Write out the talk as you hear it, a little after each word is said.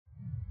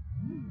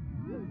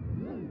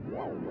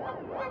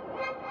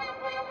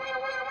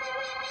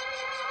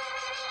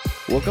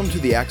Welcome to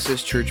the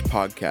Access Church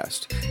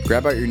podcast.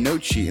 Grab out your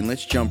note sheet and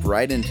let's jump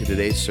right into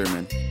today's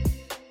sermon.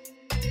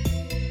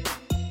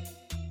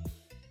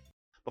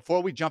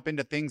 Before we jump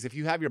into things, if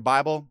you have your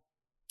Bible,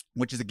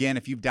 which is again,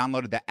 if you've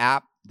downloaded the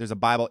app, there's a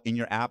Bible in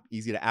your app,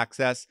 easy to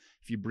access.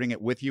 If you bring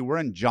it with you, we're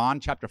in John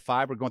chapter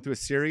 5. We're going through a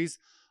series,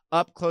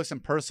 Up Close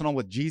and Personal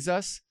with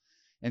Jesus.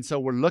 And so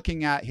we're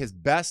looking at his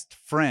best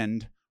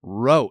friend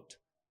wrote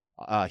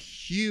a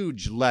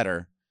huge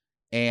letter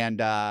and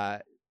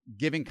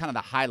giving kind of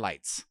the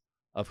highlights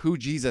of who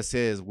Jesus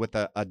is with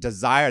a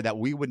desire that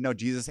we would know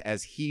Jesus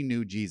as he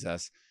knew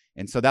Jesus.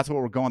 And so that's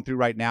what we're going through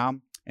right now.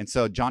 And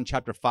so John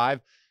chapter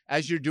 5,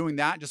 as you're doing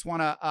that, just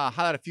want to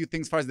highlight a few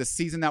things as far as the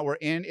season that we're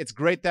in. It's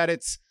great that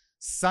it's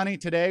sunny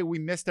today. We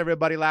missed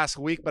everybody last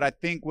week, but I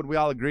think would we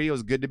all agree it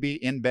was good to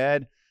be in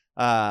bed,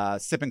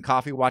 sipping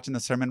coffee, watching the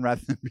sermon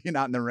rather than being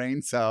out in the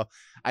rain. So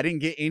I didn't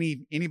get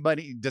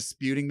anybody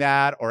disputing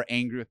that or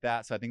angry with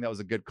that. So I think that was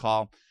a good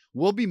call.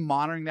 We'll be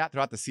monitoring that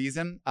throughout the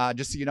season.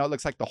 Just so you know, it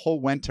looks like the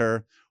whole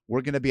winter,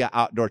 we're going to be an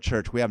outdoor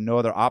church. We have no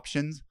other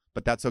options,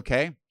 but that's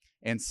okay.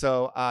 And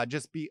so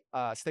just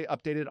stay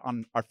updated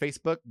on our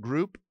Facebook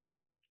group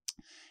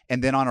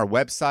and then on our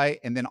website.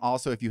 And then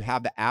also if you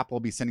have the app,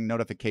 we'll be sending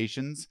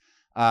notifications.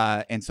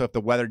 And so if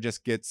the weather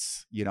just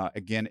gets,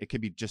 again, it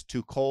could be just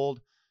too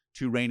cold,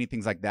 too rainy,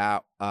 things like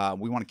that.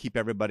 We want to keep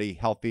everybody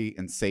healthy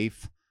and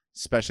safe,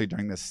 especially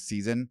during this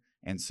season.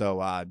 And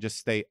so just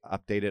stay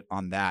updated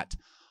on that.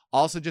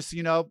 Also, just,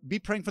 be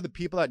praying for the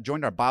people that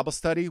joined our Bible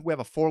study. We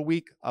have a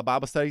 4-week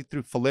Bible study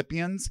through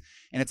Philippians,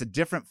 and it's a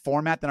different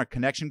format than our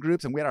connection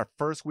groups. And we had our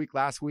first week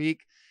last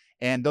week.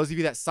 And those of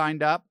you that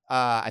signed up,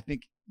 I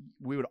think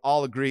we would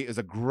all agree it was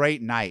a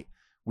great night.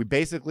 We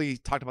basically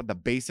talked about the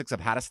basics of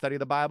how to study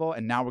the Bible,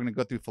 and now we're going to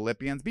go through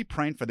Philippians. Be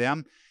praying for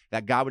them,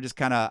 that God would just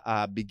kind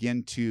of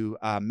begin to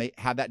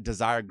have that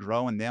desire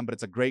grow in them. But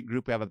it's a great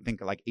group. We have, I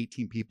think, like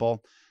 18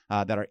 people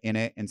that are in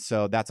it. And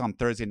so that's on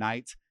Thursday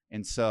nights.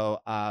 And so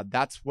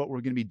that's what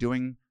we're going to be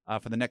doing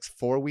for the next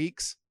 4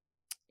 weeks.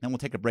 Then we'll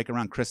take a break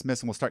around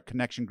Christmas, and we'll start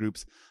connection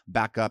groups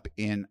back up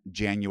in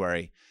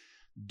January.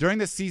 During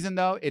this season,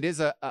 though, it is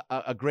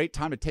a great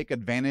time to take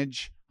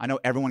advantage. I know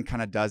everyone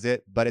kind of does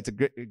it, but it's a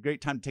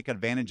great time to take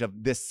advantage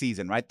of this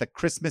season, right? The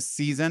Christmas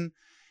season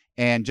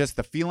and just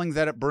the feelings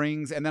that it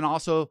brings. And then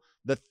also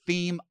the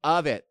theme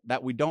of it,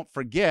 that we don't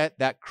forget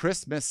that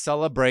Christmas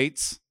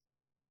celebrates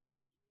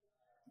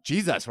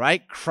Jesus,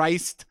 right?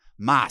 Christ.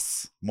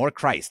 Más, more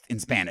Christ in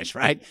Spanish,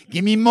 right?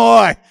 Give me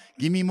more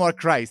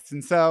Christ.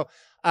 And so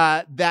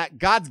that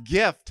God's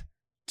gift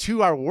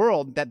to our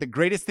world, that the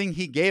greatest thing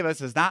he gave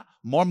us is not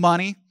more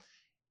money,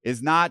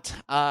 is not,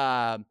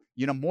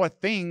 more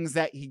things,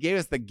 that he gave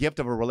us the gift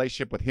of a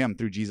relationship with him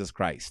through Jesus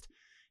Christ.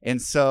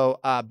 And so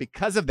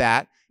because of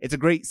that, it's a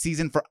great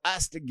season for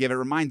us to give. It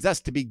reminds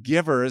us to be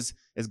givers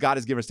as God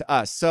is givers to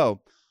us.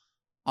 So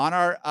on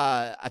our,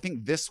 I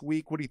think this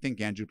week, what do you think,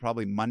 Andrew?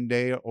 Probably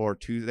Monday or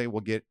Tuesday,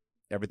 we'll get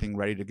everything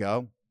ready to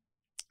go.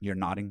 You're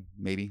nodding,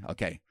 maybe?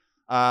 Okay.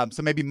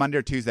 So maybe Monday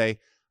or Tuesday,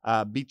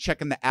 be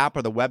checking the app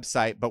or the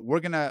website, but we're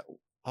going to,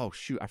 oh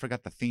shoot, I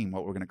forgot the theme,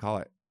 what we're going to call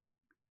it.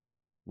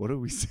 What do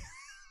we say?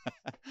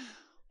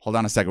 Hold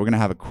on a second. We're going to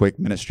have a quick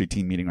ministry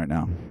team meeting right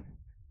now.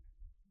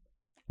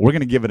 We're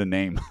going to give it a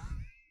name.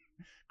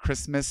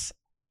 Christmas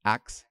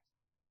Acts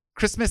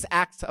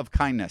of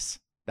Kindness.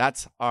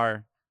 That's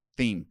our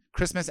theme.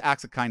 Christmas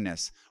Acts of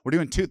Kindness. We're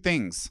doing 2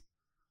 things.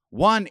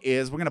 One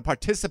is we're going to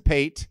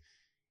participate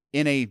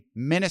in a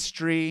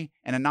ministry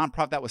and a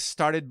nonprofit that was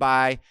started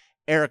by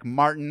Eric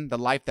Martin, the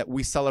life that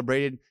we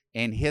celebrated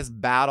in his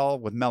battle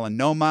with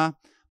melanoma,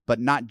 but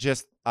not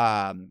just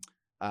that,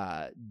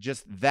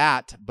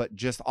 but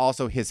just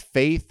also his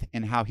faith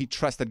and how he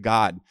trusted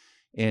God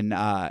in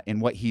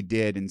what he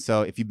did. And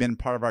so if you've been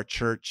part of our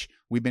church,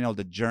 we've been able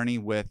to journey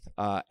with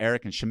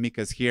Eric, and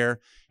Shamika's here,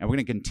 and we're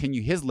going to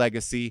continue his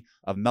legacy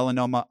of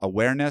melanoma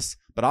awareness,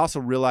 but also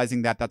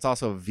realizing that that's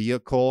also a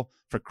vehicle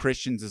for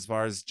Christians as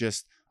far as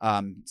just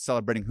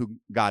celebrating who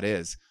God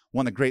is.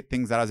 One of the great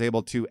things that I was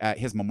able to, at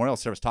his memorial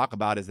service, talk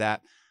about is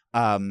that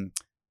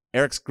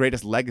Eric's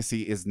greatest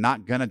legacy is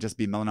not going to just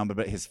be melanoma,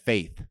 but his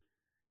faith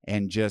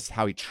and just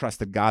how he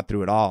trusted God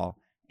through it all.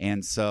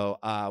 And so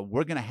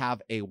we're going to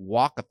have a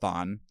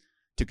walkathon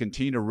to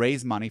continue to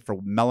raise money for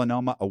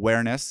melanoma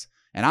awareness.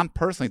 And I'm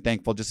personally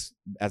thankful, just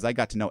as I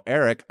got to know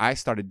Eric, I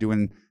started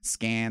doing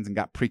scans and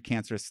got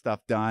precancerous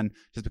stuff done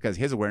just because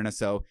of his awareness.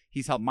 So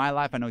he's helped my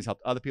life. I know he's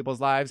helped other people's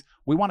lives.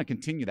 We want to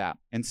continue that.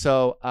 And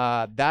so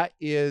that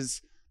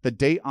is the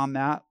date on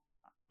that.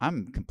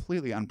 I'm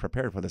completely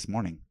unprepared for this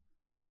morning.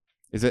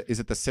 Is it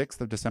the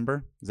 6th of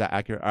December? Is that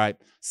accurate? All right.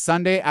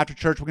 Sunday after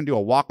church, we're going to do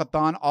a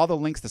walkathon. All the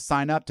links to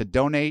sign up, to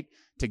donate,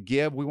 to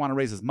give. We want to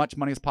raise as much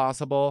money as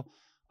possible.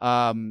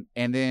 And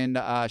then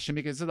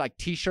Shamika, is it like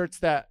T-shirts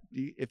that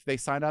if they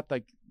sign up,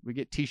 like we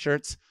get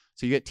T-shirts?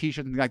 So you get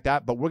T-shirts and things like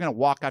that. But we're going to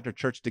walk after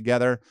church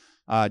together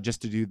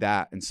just to do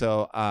that. And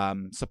so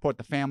support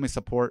the family,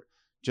 support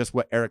just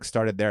what Eric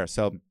started there.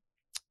 So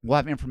we'll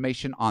have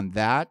information on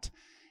that.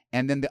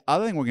 And then the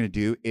other thing we're going to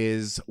do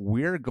is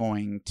we're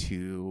going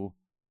to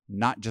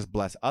not just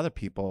bless other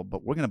people,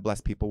 but we're going to bless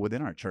people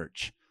within our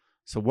church.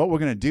 So what we're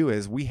going to do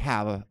is we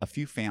have a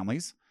few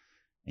families,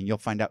 and you'll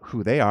find out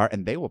who they are,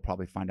 and they will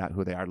probably find out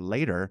who they are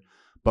later,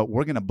 but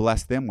we're going to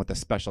bless them with a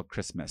special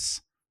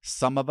Christmas.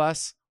 Some of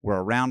us, we're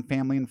around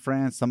family and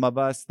friends. Some of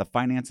us, the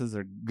finances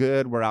are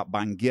good. We're out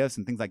buying gifts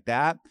and things like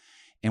that.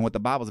 And what the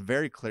Bible is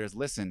very clear is,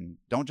 listen,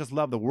 don't just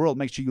love the world.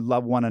 Make sure you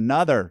love one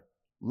another.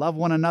 Love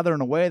one another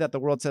in a way that the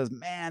world says,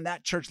 man,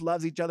 that church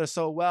loves each other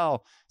so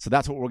well. So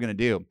that's what we're going to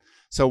do.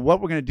 So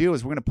what we're going to do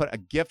is we're going to put a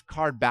gift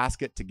card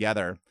basket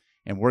together,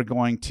 and we're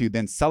going to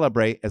then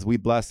celebrate as we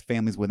bless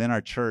families within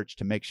our church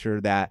to make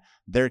sure that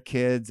their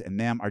kids and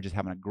them are just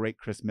having a great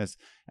Christmas,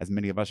 as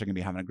many of us are going to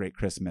be having a great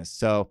Christmas.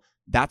 So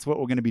that's what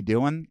we're going to be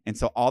doing. And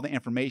so all the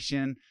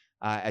information,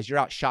 as you're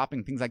out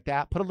shopping, things like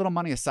that, put a little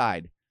money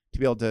aside to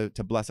be able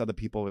to bless other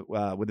people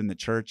within the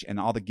church, and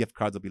all the gift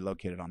cards will be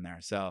located on there.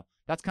 So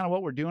that's kind of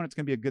what we're doing. It's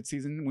going to be a good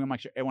season. We want to make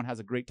sure everyone has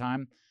a great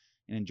time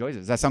and enjoys it.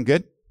 Does that sound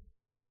good?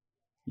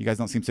 You guys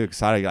don't seem so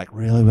excited. You're like,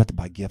 really? We have to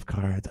buy gift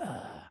cards?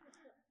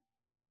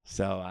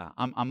 So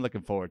I'm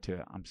looking forward to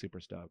it. I'm super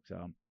stoked.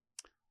 So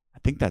I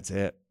think that's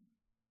it.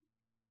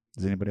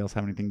 Does anybody else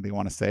have anything they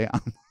want to say?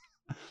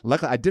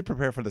 Luckily, I did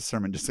prepare for the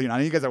sermon, just so you know. I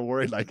know you guys are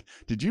worried, like,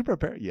 did you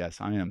prepare? Yes,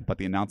 I am. But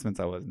the announcements,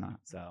 I was not.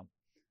 So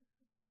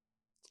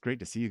it's great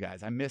to see you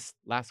guys. I missed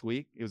last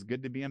week. It was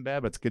good to be in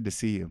bed, but it's good to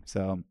see you.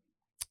 So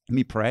let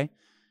me pray,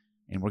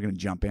 and we're going to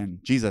jump in.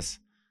 Jesus,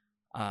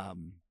 I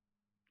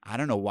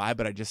don't know why,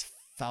 but I just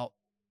felt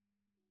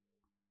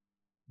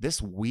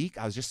this week,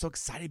 I was just so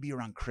excited to be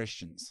around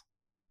Christians.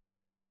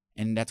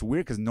 And that's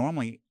weird because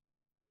normally,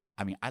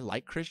 I mean, I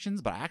like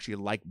Christians, but I actually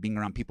like being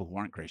around people who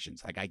aren't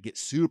Christians. Like, I get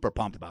super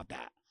pumped about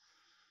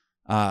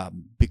that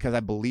because I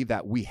believe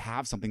that we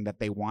have something that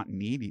they want and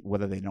need,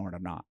 whether they know it or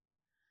not.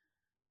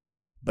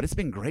 But it's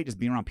been great just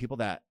being around people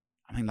that,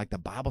 I mean, like the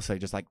Bible says,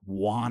 just like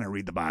want to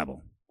read the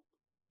Bible.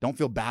 Don't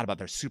feel bad about it.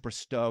 They're super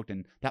stoked,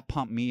 and that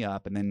pumped me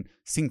up. And then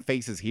seeing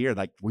faces here,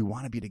 like we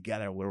want to be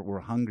together. We're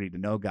hungry to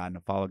know God and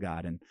to follow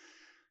God. And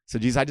so,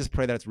 Jesus, I just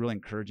pray that it's really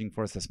encouraging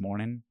for us this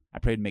morning. I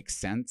pray it makes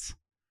sense.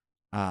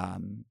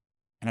 And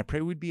I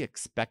pray we'd be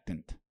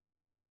expectant,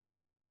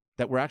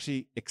 that we're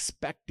actually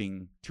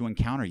expecting to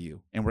encounter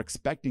you, and we're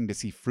expecting to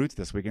see fruits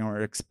this week, and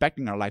we're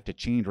expecting our life to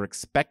change. We're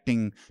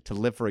expecting to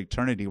live for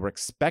eternity. We're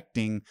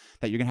expecting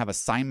that you're going to have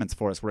assignments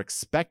for us. We're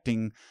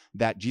expecting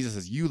that, Jesus,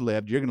 as you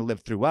lived, you're going to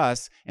live through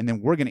us, and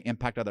then we're going to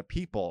impact other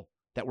people,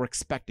 that we're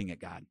expecting it,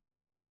 God.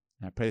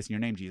 And I pray this in your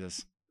name,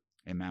 Jesus.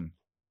 Amen.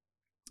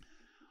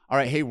 All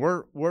right, hey,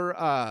 we're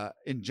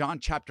in John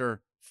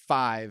chapter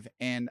 5,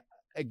 and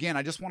again,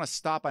 I just want to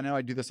stop. I know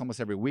I do this almost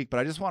every week, but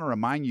I just want to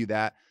remind you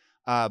that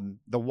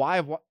the why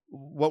of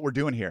what we're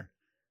doing here,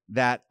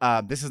 that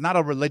this is not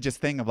a religious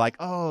thing of like,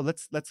 oh,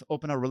 let's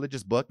open a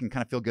religious book and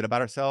kind of feel good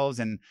about ourselves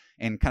and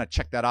kind of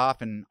check that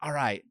off and all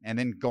right, and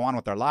then go on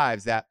with our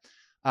lives. That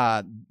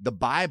the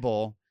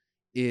Bible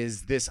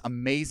is this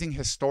amazing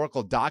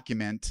historical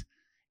document,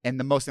 and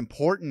the most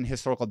important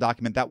historical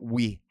document that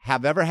we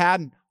have ever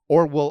had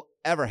or will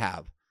ever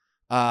have.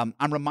 I'm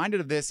reminded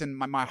of this in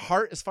my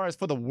heart, as far as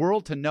for the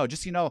world to know,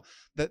 just, you know,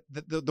 that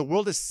the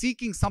world is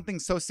seeking something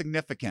so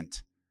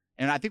significant.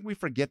 And I think we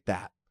forget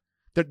that.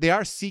 They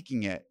are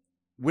seeking it.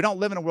 We don't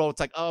live in a world, it's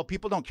like, oh,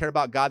 people don't care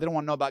about God. They don't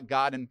want to know about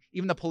God. And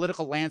even the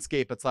political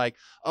landscape, it's like,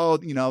 oh,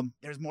 you know,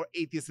 there's more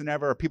atheists than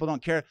ever. Or people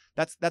don't care.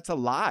 That's a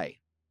lie.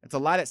 It's a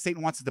lie that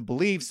Satan wants us to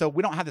believe. So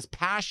we don't have this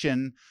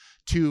passion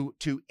to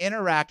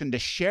interact and to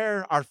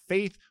share our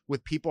faith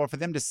with people, or for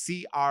them to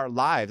see our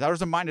lives. I was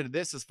reminded of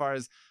this as far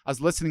as I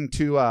was listening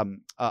to a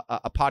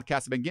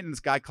podcast. I've been getting this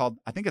guy called,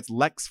 I think it's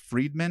Lex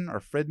Friedman or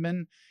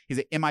Friedman. He's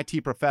an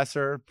MIT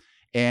professor,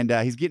 and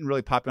he's getting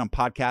really popular on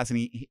podcasts, and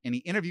he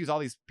interviews all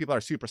these people that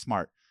are super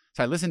smart.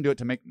 So I listen to it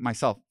to make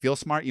myself feel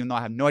smart, even though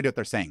I have no idea what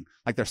they're saying.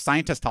 Like, they're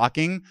scientists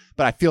talking,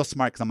 but I feel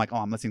smart because I'm like, oh,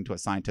 I'm listening to a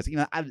scientist. You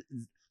know,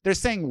 they're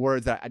saying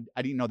words that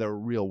I didn't know they were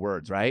real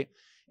words, right?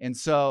 And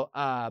so,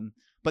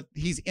 but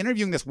he's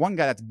interviewing this one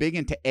guy that's big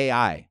into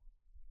AI,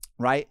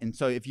 right? And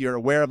so if you're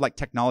aware of like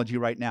technology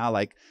right now,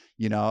 like,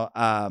 you know,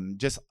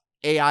 just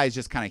AI is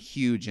just kind of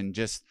huge, and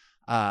just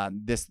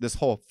this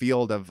whole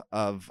field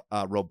of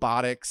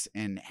robotics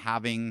and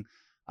having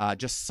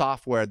just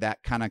software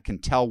that kind of can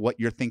tell what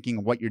you're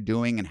thinking, what you're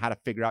doing, and how to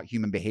figure out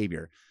human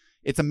behavior.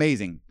 It's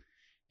amazing.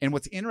 And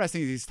what's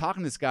interesting is he's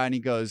talking to this guy, and he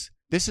goes,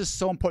 this is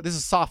so important. This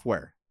is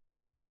software.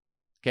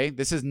 Okay,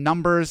 this is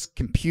numbers,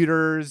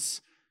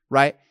 computers,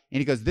 right? And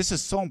he goes, this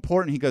is so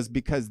important. He goes,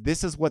 because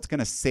this is what's going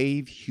to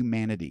save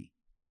humanity.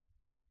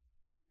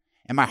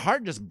 And my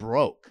heart just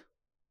broke.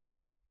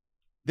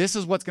 This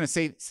is what's going to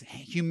save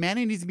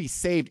humanity. Needs to be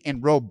saved.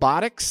 And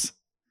robotics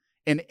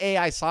and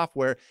AI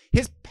software,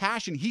 his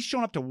passion, he's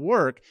showing up to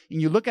work.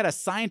 And you look at a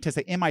scientist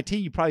at MIT,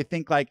 you probably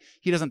think like,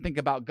 he doesn't think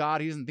about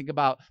God. He doesn't think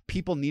about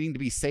people needing to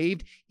be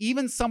saved.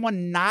 Even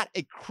someone not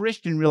a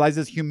Christian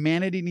realizes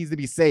humanity needs to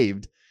be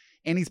saved.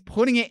 And he's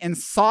putting it in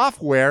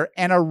software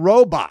and a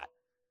robot.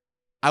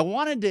 I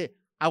wanted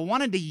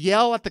to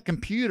yell at the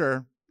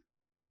computer,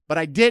 But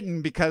I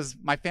didn't because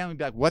my family would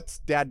be like, what's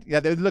dad? Yeah,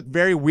 they would look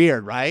very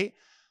weird, right?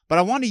 But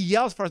I wanted to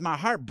yell as far as my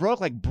heart broke,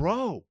 like,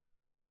 bro,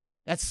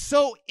 that's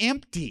so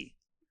empty.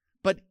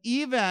 But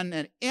even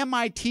an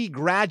MIT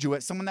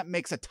graduate, someone that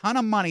makes a ton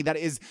of money, that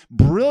is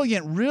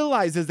brilliant,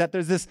 realizes that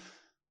there's this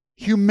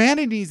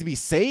humanity needs to be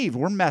saved.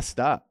 We're messed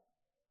up.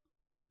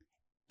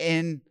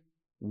 And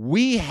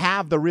we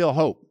have the real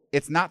hope.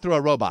 It's not through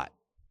a robot.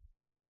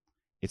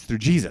 It's through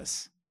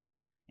Jesus.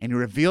 And he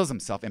reveals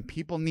himself, and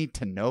people need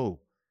to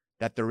know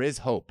that there is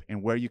hope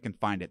and where you can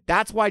find it.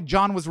 That's why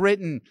John was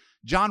written.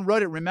 John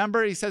wrote it.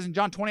 Remember, he says in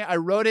John 20, I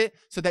wrote it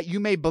so that you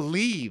may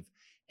believe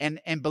and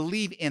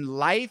believe in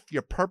life,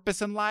 your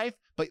purpose in life,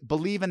 but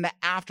believe in the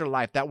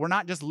afterlife, that we're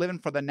not just living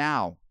for the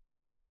now.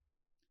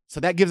 So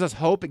that gives us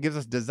hope. It gives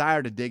us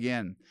desire to dig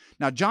in.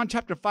 Now, John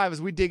chapter 5,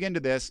 as we dig into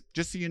this,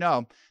 just so you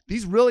know,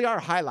 these really are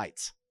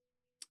highlights.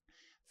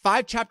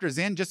 5 chapters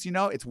in, just so you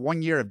know, it's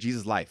 1 year of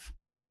Jesus' life.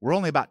 We're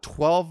only about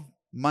 12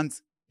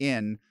 months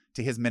in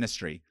to his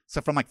ministry. So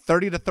from like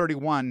 30 to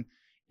 31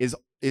 is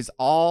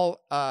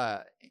all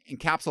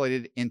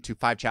encapsulated into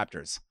 5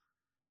 chapters.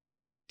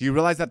 Do you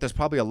realize that there's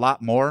probably a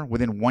lot more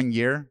within 1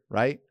 year,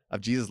 right,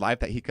 of Jesus' life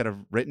that he could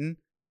have written?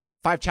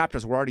 5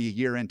 chapters, we're already a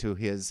year into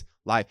his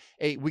life.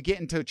 Hey, we get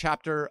into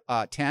chapter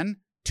 10,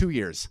 2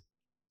 years.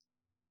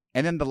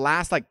 And then the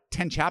last like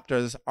 10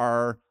 chapters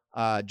are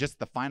just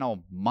the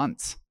final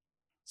months.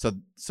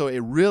 So it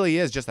really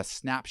is just a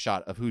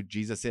snapshot of who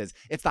Jesus is.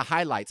 It's the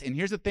highlights. And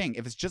here's the thing.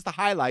 If it's just the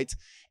highlights,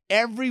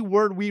 every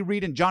word we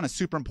read in John is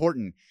super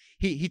important.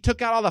 He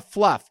took out all the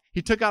fluff.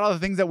 He took out all the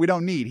things that we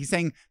don't need. He's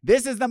saying,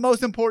 this is the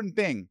most important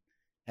thing.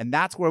 And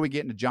that's where we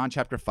get into John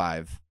chapter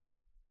 5.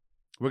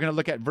 We're going to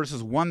look at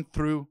verses 1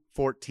 through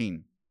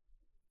 14.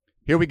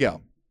 Here we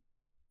go.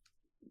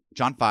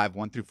 John 5,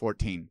 1 through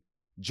 14.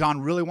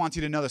 John really wants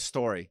you to know the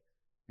story.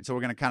 And so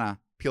we're going to kind of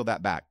peel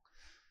that back.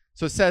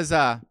 So it says,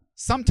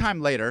 sometime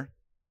later,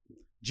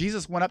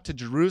 Jesus went up to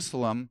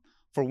Jerusalem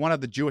for one of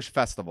the Jewish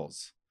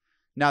festivals.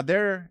 Now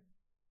there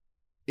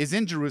is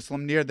in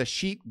Jerusalem near the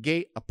Sheep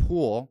Gate a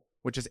pool,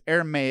 which is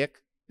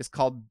Aramaic, is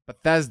called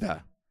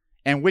Bethesda,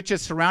 and which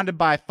is surrounded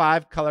by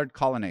 5 colored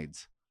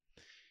colonnades.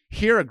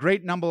 Here a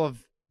great number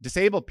of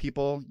disabled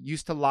people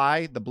used to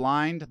lie, the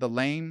blind, the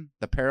lame,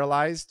 the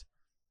paralyzed.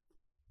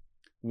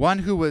 One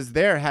who was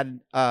there had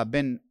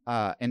been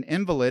an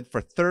invalid for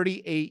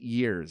 38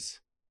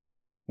 years.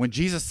 When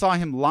Jesus saw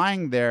him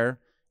lying there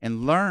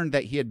and learned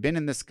that he had been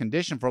in this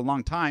condition for a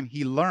long time,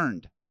 he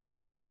learned.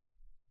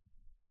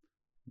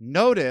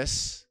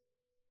 Notice,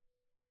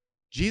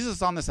 Jesus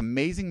is on this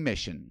amazing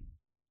mission.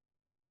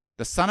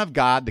 The Son of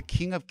God, the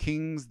King of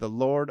Kings, the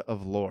Lord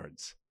of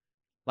Lords.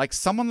 Like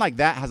someone like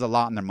that has a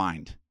lot in their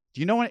mind.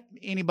 Do you know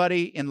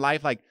anybody in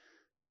life, like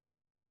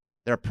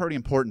they're a pretty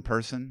important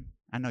person?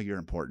 I know you're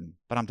important,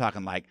 but I'm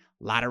talking like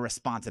a lot of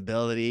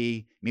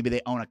responsibility. Maybe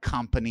they own a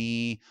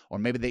company, or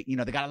maybe they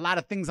got a lot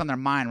of things on their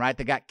mind, right?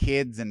 They got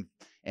kids and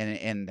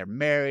they're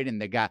married,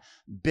 and they got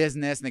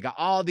business, and they got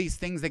all these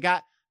things. They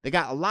got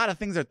a lot of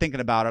things they're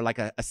thinking about, or like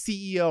a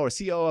CEO or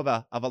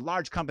CEO of a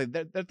large company.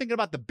 They're thinking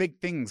about the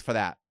big things for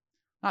that.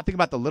 Not thinking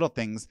about the little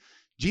things.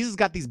 Jesus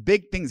got these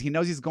big things. He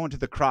knows he's going to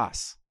the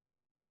cross.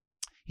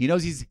 He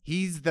knows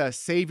he's the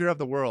savior of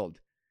the world.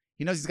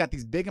 He knows he's got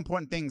these big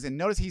important things. And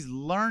notice he's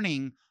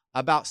learning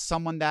about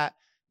someone that,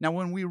 now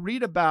when we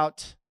read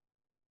about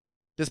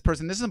this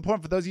person, this is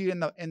important for those of you in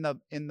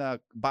the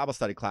Bible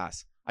study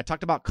class. I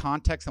talked about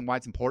context and why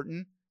it's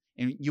important.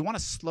 And you want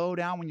to slow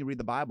down when you read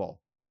the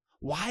Bible.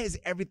 Why is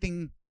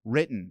everything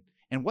written?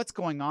 And what's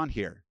going on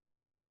here?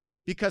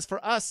 Because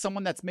for us,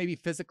 someone that's maybe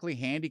physically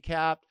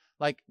handicapped,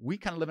 like we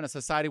kind of live in a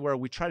society where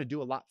we try to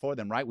do a lot for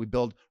them, right? We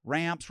build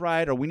ramps,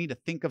 right? Or we need to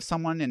think of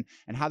someone and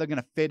how they're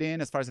going to fit in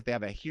as far as if they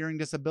have a hearing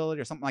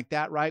disability or something like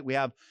that, right? We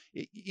have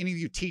any of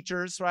you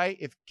teachers, right?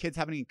 If kids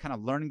have any kind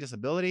of learning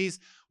disabilities,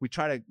 we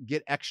try to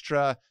get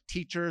extra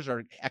teachers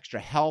or extra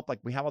help. Like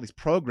we have all these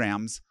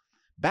programs.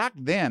 Back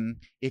then,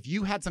 if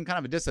you had some kind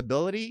of a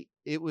disability,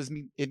 it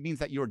means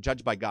that you were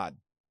judged by God.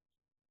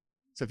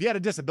 So if you had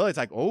a disability, it's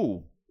like,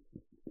 oh,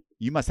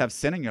 you must have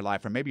sin in your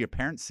life, or maybe your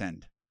parents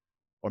sinned.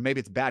 Or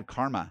maybe it's bad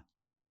karma.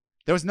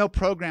 There was no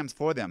programs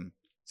for them.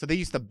 So they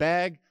used to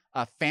beg.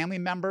 Family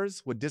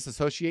members would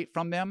disassociate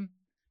from them.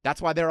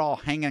 That's why they're all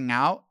hanging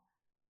out.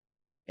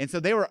 And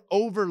so they were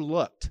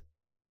overlooked.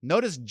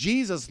 Notice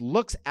Jesus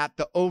looks at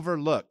the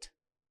overlooked.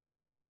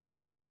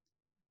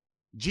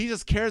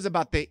 Jesus cares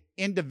about the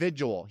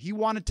individual. He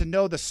wanted to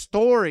know the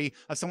story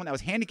of someone that was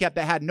handicapped,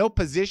 that had no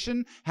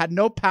position, had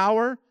no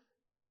power.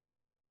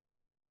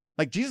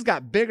 Like Jesus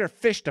got bigger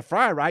fish to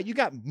fry, right? You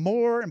got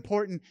more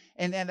important,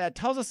 and that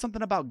tells us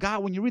something about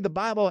God. When you read the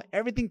Bible,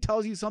 everything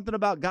tells you something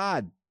about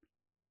God.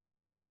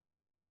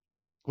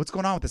 What's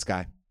going on with this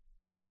guy?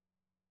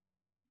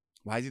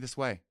 Why is he this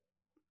way?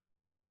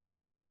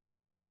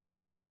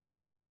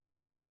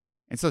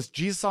 And so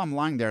Jesus saw him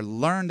lying there,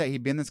 learned that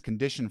he'd been in this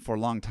condition for a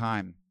long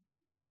time.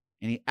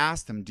 And he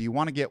asked him, do you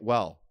want to get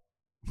well?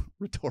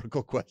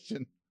 Rhetorical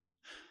question.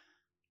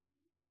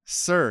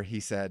 Sir, he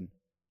said,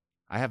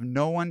 I have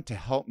no one to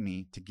help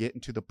me to get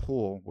into the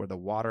pool where the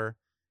water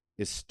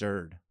is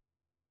stirred.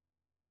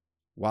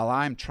 While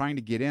I'm trying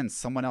to get in,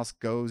 someone else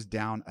goes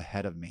down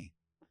ahead of me.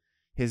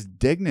 His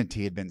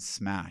dignity had been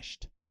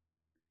smashed.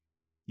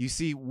 You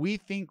see, we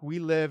think we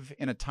live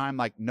in a time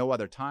like no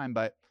other time,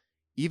 but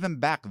even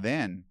back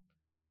then,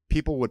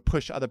 people would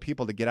push other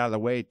people to get out of the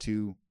way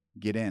to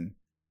get in.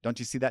 Don't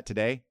you see that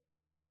today?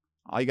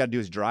 All you got to do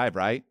is drive,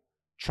 right?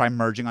 Try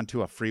merging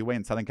onto a freeway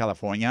in Southern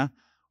California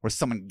where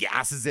someone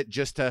gasses it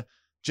just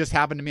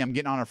happened to me. I'm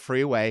getting on a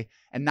freeway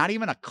and not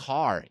even a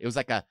car. It was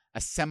like a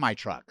semi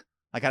truck.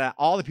 Like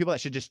all the people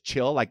that should just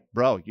chill, like,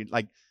 bro,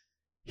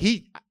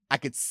 I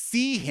could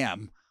see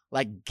him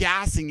like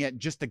gassing it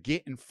just to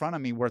get in front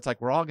of me where it's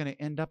like, we're all going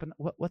to end up in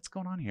what's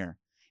going on here?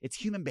 It's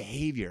human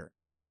behavior.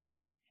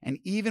 And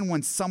even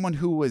when someone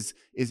who is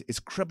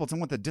crippled,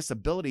 someone with a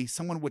disability,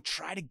 someone would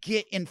try to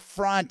get in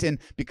front and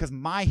because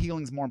my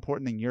healing is more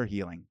important than your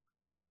healing.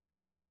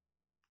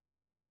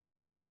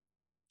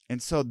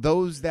 And so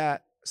those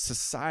that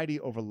society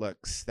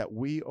overlooks, that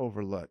we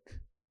overlook,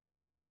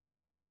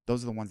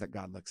 those are the ones that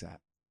God looks at.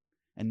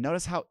 And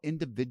notice how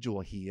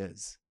individual he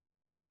is.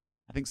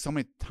 I think so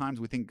many times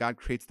we think God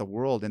creates the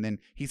world and then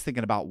he's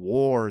thinking about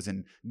wars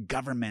and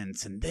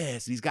governments and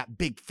this, and he's got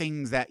big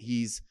things that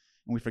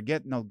and we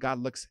forget, no, God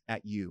looks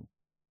at you.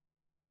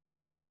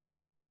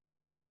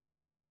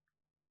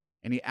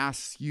 And he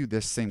asks you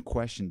this same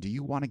question. Do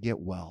you want to get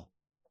well?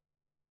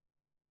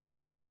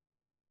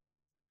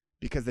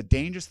 Because the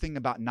dangerous thing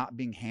about not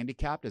being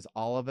handicapped is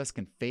all of us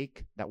can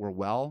fake that we're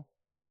well,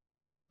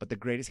 but the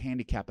greatest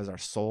handicap is our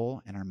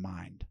soul and our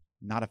mind,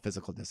 not a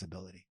physical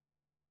disability.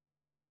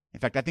 In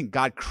fact, I think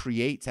God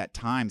creates at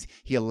times,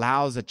 he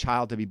allows a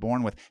child to be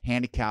born with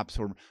handicaps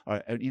or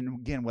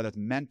again, whether it's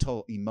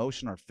mental,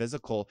 emotional, or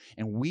physical,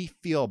 and we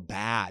feel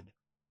bad.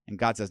 And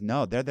God says,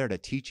 no, they're there to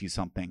teach you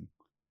something.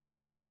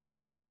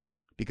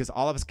 Because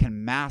all of us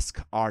can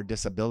mask our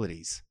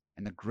disabilities.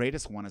 And the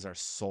greatest one is our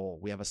soul.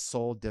 We have a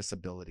soul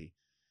disability.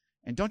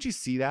 And don't you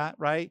see that,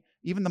 right?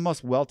 Even the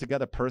most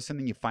well-together person,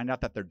 and you find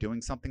out that they're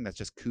doing something that's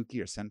just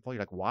kooky or sinful,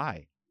 you're like,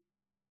 why?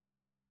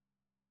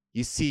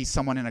 You see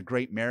someone in a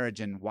great marriage,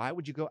 and why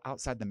would you go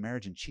outside the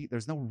marriage and cheat?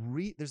 There's no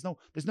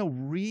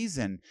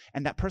reason.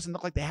 And that person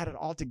looked like they had it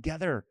all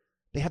together.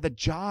 They had the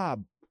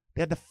job.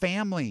 They had the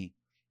family.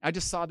 I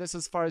just saw this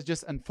as far as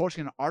just,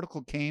 unfortunately, an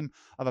article came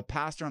of a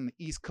pastor on the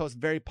East Coast,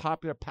 very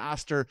popular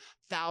pastor,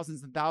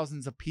 thousands and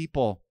thousands of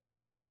people.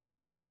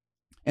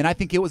 And I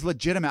think it was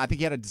legitimate. I think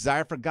he had a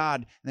desire for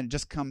God, and then it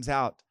just comes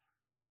out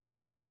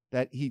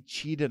that he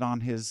cheated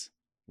on his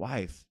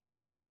wife.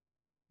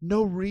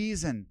 No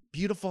reason.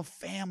 Beautiful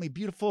family,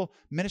 beautiful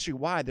ministry.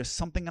 Why? There's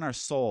something in our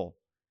soul.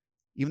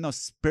 Even though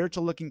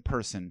spiritual looking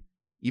person,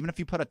 even if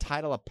you put a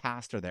title of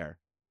pastor there,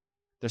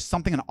 there's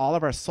something in all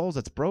of our souls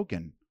that's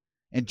broken.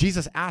 And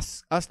Jesus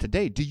asks us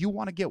today, do you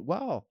want to get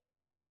well?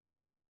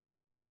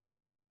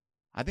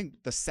 I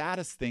think the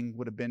saddest thing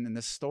would have been in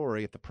this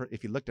story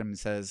if he looked at him and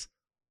says,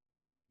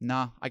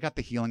 nah, I got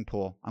the healing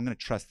pool. I'm going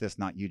to trust this,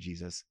 not you,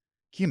 Jesus.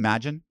 Can you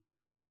imagine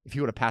if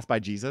he would have passed by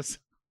Jesus?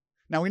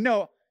 Now we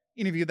know,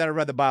 any of you that have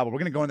read the Bible, we're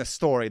going to go in the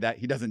story that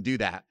he doesn't do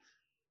that.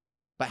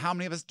 But how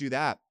many of us do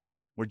that?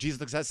 Where Jesus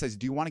looks at us and says,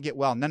 do you want to get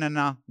well?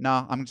 No,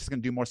 I'm just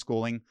going to do more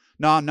schooling.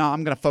 No, I'm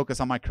going to focus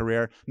on my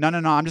career. No,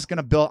 I'm just going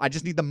to build. I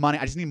just need the money.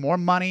 I just need more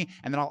money,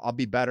 and then I'll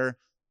be better.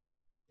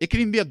 It could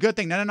even be a good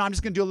thing. No, I'm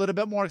just going to do a little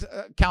bit more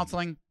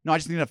counseling. No, I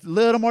just need a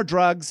little more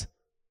drugs.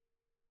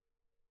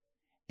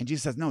 And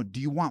Jesus says, no, do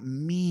you want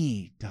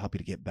me to help you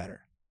to get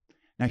better?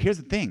 Now, here's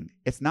the thing.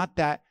 It's not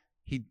that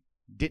he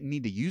didn't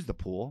need to use the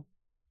pool.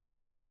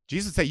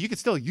 Jesus said, you can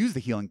still use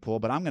the healing pool,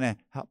 but I'm going to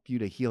help you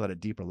to heal at a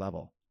deeper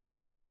level.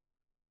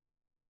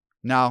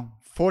 Now,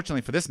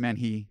 fortunately for this man,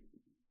 he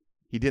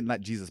didn't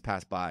let Jesus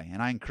pass by.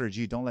 And I encourage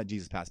you, don't let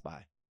Jesus pass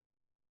by.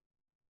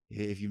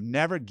 If you've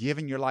never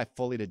given your life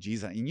fully to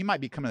Jesus, and you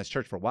might be coming to this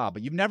church for a while,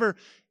 but you've never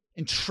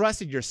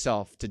entrusted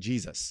yourself to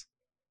Jesus,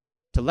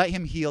 to let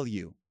him heal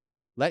you,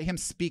 let him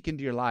speak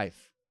into your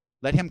life,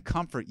 let him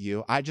comfort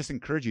you, I just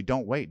encourage you,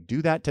 don't wait.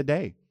 Do that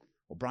today.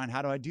 Well, Brian,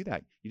 how do I do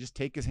that? You just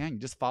take his hand. You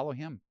just follow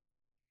him.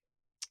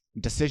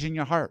 Decision in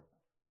your heart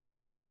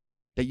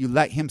that you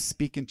let him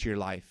speak into your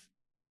life.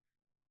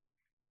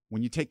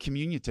 When you take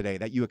communion today,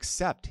 that you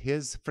accept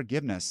his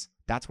forgiveness,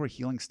 that's where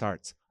healing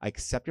starts. I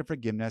accept your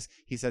forgiveness.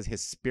 He says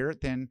his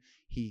spirit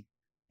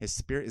his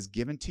spirit is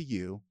given to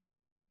you,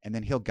 and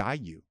then he'll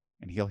guide you,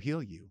 and he'll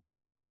heal you,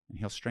 and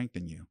he'll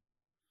strengthen you.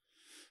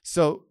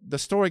 So the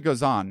story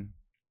goes on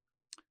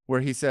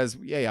where he says,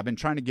 yeah, I've been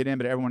trying to get in,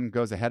 but everyone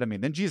goes ahead of me.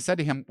 Then Jesus said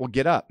to him, well,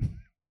 get up.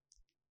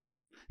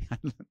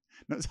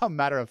 Notice how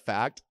matter of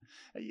fact.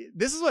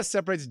 This is what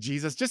separates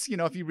Jesus. Just,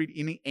 if you read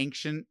any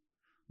ancient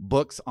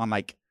books on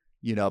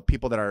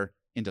people that are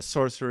into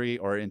sorcery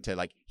or into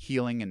like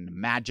healing and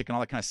magic and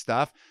all that kind of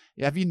stuff.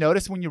 Have you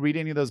noticed when you read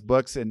any of those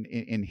books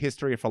in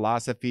history or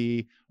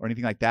philosophy or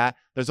anything like that,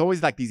 there's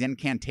always like these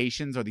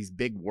incantations or these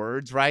big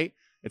words, right?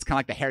 It's kind of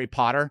like the Harry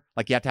Potter.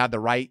 Like you have to have the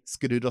right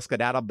skadoodle,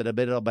 skedaddle,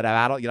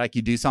 bida,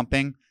 you do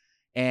something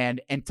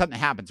and something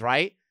happens,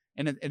 right?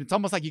 And it's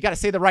almost like you got to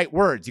say the right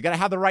words. You got to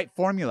have the right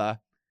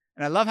formula.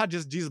 And I love how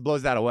just Jesus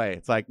blows that away.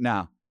 It's like,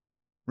 no.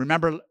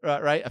 Remember,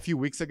 right, a few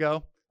weeks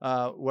ago,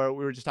 where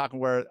we were just talking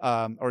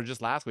or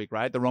just last week,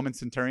 right? The Roman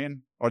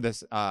centurion, or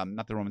this,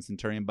 not the Roman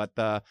centurion, but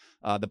the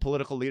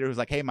political leader who's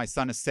like, hey, my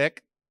son is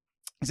sick.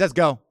 He says,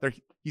 go.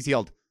 He's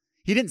healed.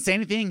 He didn't say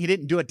anything. He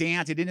didn't do a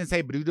dance. He didn't say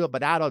and do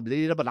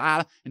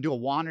a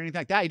wand or anything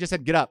like that. He just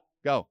said, get up,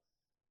 go.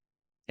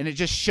 And it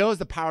just shows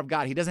the power of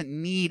God. He doesn't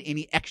need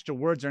any extra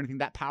words or anything.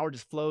 That power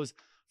just flows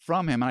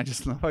from him. And I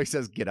just love how he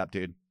says, get up,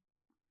 dude.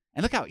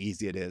 And look how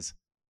easy it is.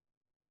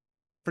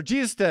 For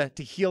Jesus to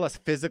heal us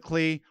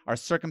physically, our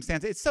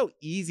circumstances, it's so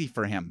easy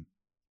for him.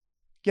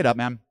 Get up,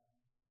 man.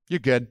 You're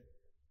good.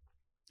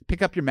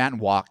 Pick up your mat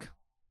and walk.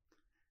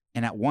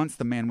 And at once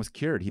the man was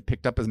cured. He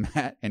picked up his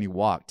mat and he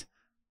walked.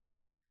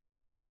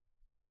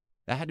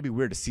 That had to be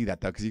weird to see that,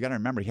 though, because you got to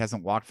remember, he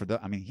hasn't walked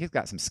he's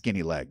got some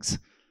skinny legs,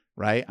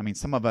 right? I mean,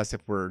 some of us,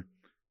 if we're,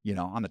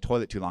 on the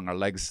toilet too long, our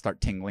legs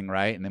start tingling,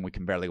 right? And then we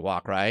can barely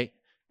walk, right?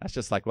 That's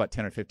just like,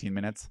 10 or 15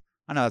 minutes?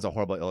 I know that's a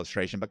horrible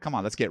illustration, but come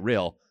on, let's get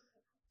real.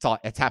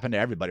 It's happened to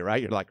everybody,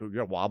 right?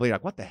 You're wobbly. You're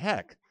like, what the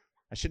heck?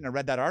 I shouldn't have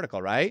read that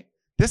article, right?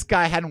 This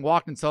guy hadn't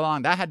walked in so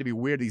long. That had to be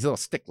weird. These little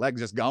stick legs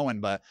just going,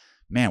 but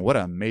man, what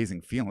an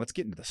amazing feeling. Let's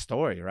get into the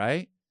story,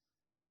 right?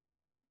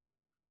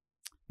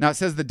 Now it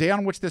says the day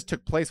on which this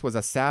took place was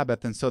a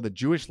Sabbath, and so the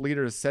Jewish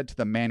leaders said to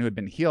the man who had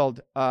been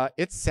healed,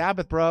 it's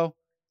Sabbath, bro.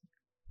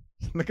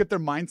 Look at their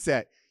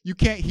mindset. You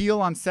can't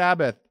heal on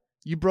Sabbath.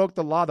 You broke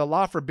the law. The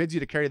law forbids you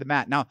to carry the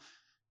mat. Now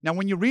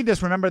when you read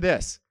this, remember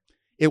this.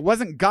 It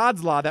wasn't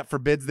God's law that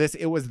forbids this.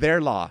 It was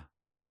their law.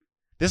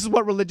 This is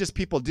what religious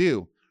people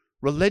do.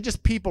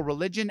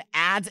 Religion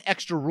adds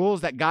extra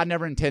rules that God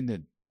never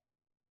intended.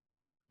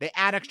 They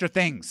add extra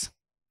things.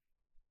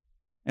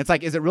 It's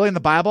like, is it really in the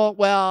Bible?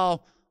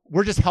 Well,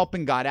 we're just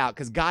helping God out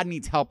because God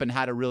needs help in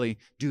how to really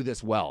do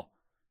this well.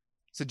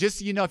 So just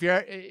so you know,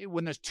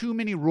 when there's too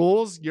many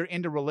rules, you're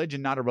into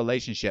religion, not a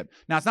relationship.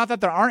 Now, it's not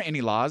that there aren't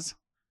any laws.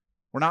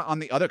 We're not on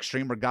the other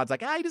extreme where God's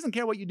like, he doesn't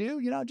care what you do.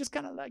 Just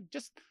kind of like,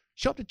 just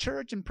show up to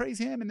church and praise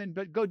him and then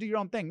go do your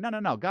own thing.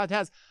 No. God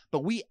has,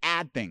 but we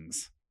add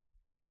things.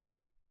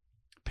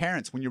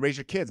 Parents, when you raise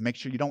your kids, make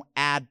sure you don't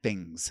add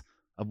things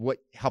of what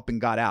helping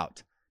God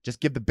out.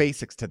 Just give the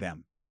basics to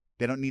them.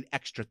 They don't need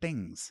extra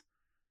things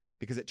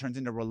because it turns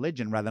into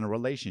religion rather than a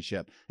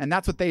relationship. And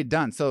that's what they'd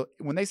done. So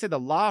when they say the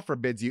law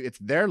forbids you, it's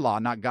their law,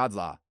 not God's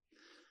law.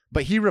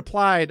 But he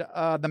replied,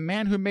 the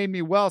man who made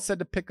me well said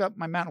to pick up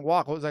my mat and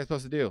walk. What was I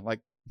supposed to do? Like,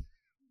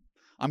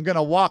 I'm going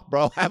to walk,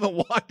 bro. I haven't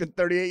walked in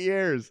 38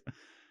 years.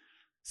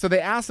 So they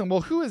asked him,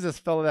 well, who is this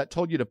fellow that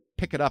told you to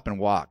pick it up and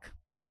walk?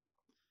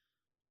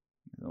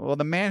 Well,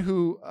 the man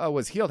who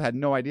was healed had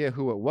no idea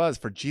who it was,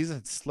 for Jesus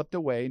had slipped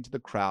away into the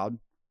crowd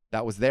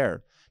that was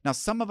there. Now,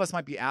 some of us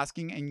might be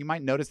asking, and you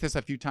might notice this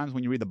a few times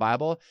when you read the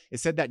Bible, it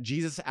said that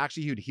Jesus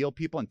actually would heal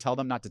people and tell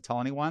them not to tell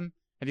anyone.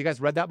 Have you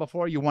guys read that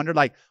before? You wondered,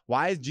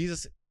 why is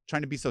Jesus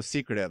trying to be so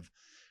secretive?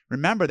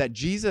 Remember that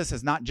Jesus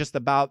is not just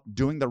about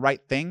doing the right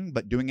thing,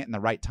 but doing it in the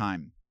right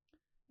time.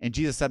 And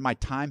Jesus said, my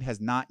time has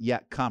not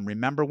yet come.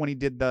 Remember when he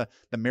did the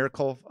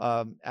miracle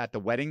at the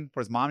wedding for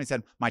his mom? He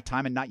said, my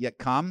time had not yet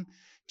come.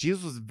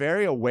 Jesus was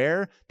very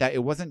aware that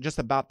it wasn't just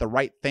about the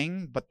right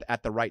thing, but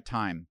at the right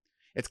time.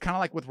 It's kind of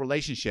like with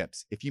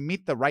relationships. If you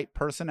meet the right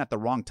person at the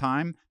wrong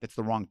time, that's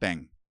the wrong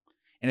thing.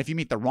 And if you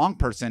meet the wrong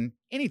person,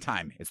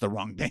 anytime, it's the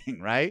wrong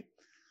thing, right?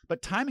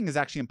 But timing is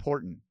actually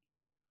important.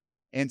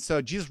 And so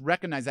Jesus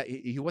recognized that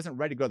he wasn't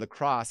ready to go to the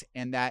cross,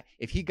 and that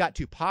if he got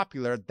too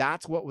popular,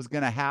 that's what was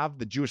going to have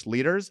the Jewish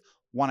leaders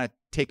want to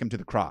take him to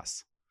the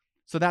cross.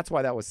 So that's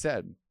why that was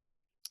said.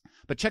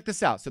 But check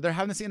this out. So they're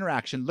having this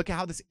interaction. Look at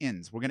how this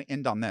ends. We're going to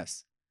end on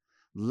this.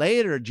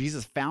 Later,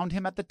 Jesus found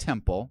him at the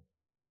temple.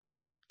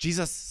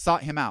 Jesus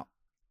sought him out.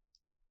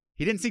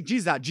 He didn't seek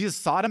Jesus out. Jesus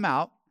sought him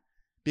out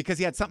because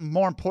he had something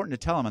more important to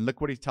tell him. And look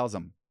what he tells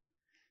him.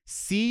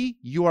 See,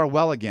 you are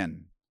well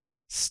again.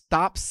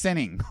 Stop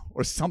sinning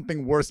or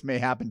something worse may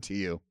happen to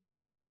you.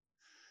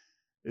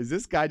 Is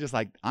this guy just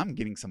like, I'm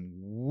getting some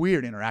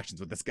weird interactions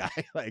with this guy.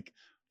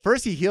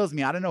 First he heals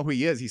me. I don't know who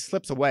he is. He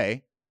slips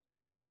away.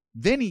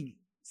 Then he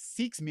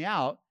seeks me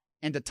out.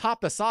 And to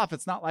top this off,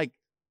 it's not like,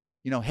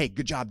 hey,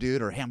 good job,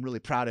 dude, or hey, I'm really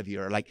proud of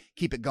you, or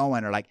keep it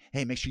going, or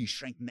hey, make sure you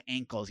strengthen the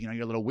ankles, you're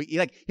a little weak.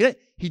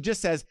 He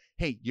just says,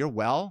 hey, you're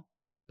well,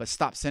 but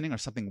stop sinning or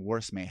something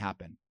worse may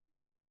happen.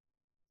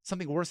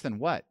 Something worse than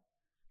what?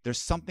 There's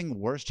something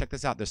worse. Check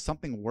this out. There's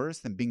something worse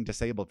than being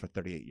disabled for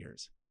 38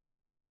 years.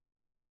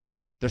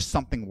 There's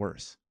something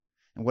worse.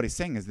 And what he's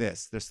saying is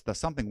this. The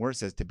something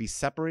worse is to be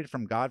separated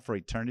from God for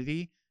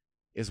eternity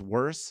is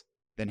worse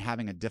than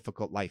having a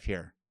difficult life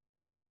here.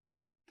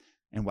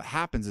 And what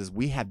happens is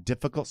we have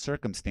difficult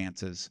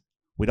circumstances.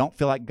 We don't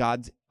feel like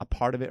God's a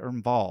part of it or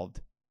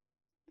involved.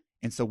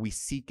 And so we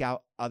seek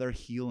out other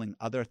healing,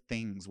 other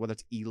things, whether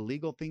it's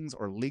illegal things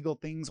or legal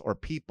things or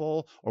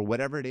people or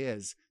whatever it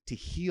is, to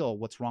heal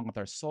what's wrong with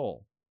our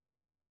soul.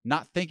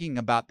 Not thinking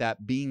about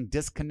that being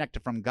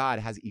disconnected from God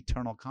has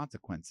eternal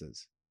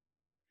consequences.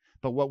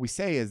 But what we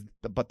say is,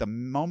 but the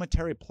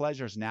momentary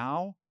pleasures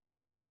now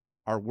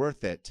are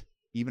worth it,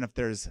 even if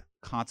there's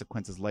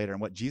consequences later.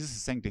 And what Jesus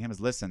is saying to him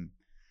is, listen,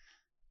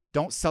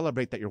 don't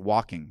celebrate that you're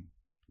walking,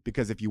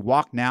 because if you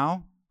walk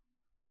now,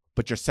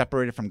 but you're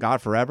separated from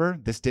God forever,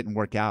 this didn't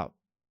work out.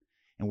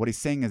 And what he's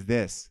saying is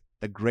this: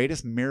 the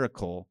greatest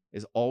miracle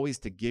is always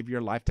to give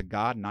your life to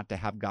God, not to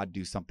have God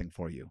do something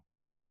for you.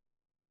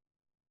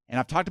 And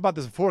I've talked about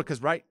this before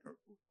because, right,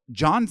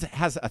 John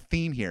has a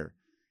theme here.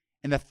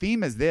 And the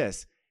theme is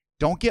this: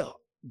 don't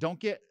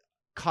get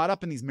caught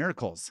up in these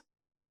miracles.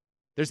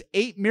 There's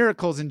 8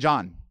 miracles in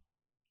John.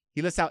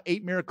 He lists out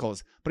 8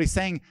 miracles, but he's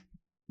saying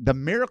the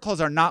miracles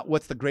are not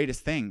what's the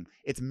greatest thing.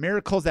 It's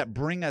miracles that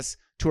bring us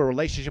to a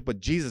relationship with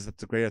Jesus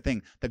that's the greater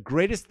thing. The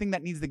greatest thing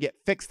that needs to get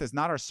fixed is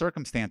not our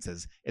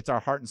circumstances. It's our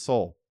heart and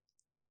soul.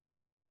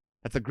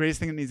 That's the greatest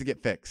thing that needs to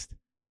get fixed.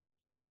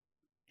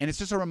 And it's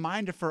just a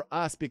reminder for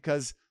us,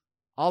 because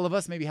all of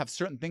us maybe have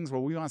certain things where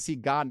we want to see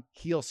God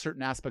heal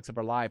certain aspects of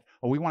our life,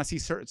 or we want to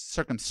see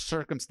certain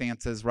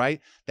circumstances,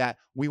 right, that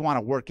we want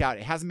to work out.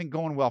 It hasn't been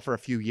going well for a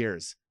few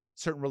years.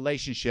 Certain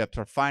relationships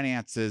or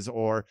finances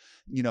or,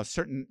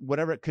 certain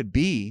whatever it could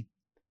be.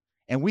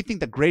 And we think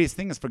the greatest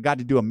thing is for God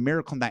to do a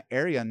miracle in that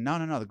area.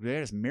 No. The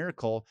greatest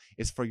miracle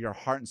is for your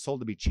heart and soul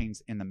to be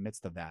changed in the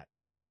midst of that.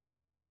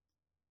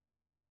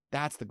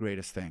 That's the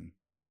greatest thing.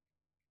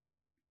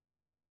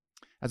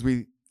 As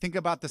we think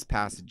about this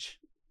passage,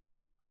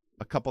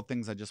 a couple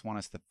things I just want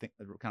us to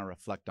kind of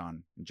reflect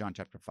on in John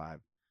chapter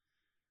 5.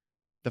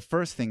 The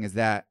first thing is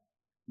that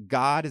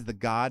God is the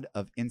God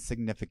of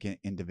insignificant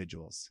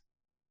individuals.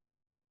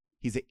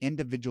 He's an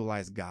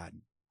individualized God.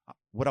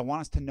 What I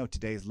want us to know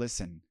today is,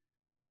 listen,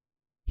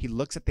 he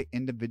looks at the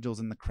individuals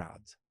in the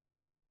crowds.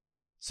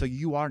 So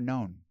you are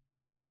known.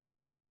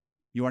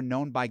 You are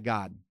known by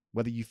God.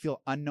 Whether you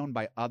feel unknown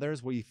by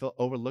others, where you feel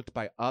overlooked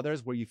by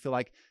others, where you feel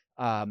like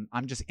I'm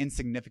just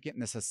insignificant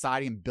in the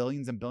society and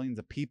billions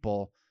of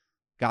people,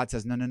 God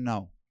says,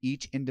 no.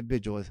 Each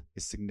individual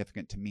is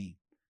significant to me.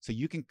 So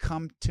you can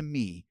come to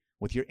me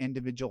with your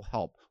individual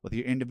help, with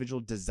your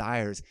individual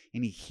desires,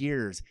 and he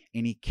hears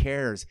and he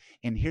cares.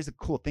 And here's the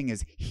cool thing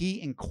is,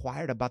 he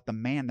inquired about the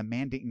man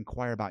didn't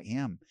inquire about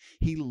him.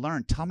 He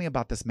learned, tell me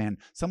about this man.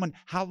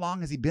 How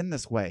long has he been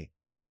this way?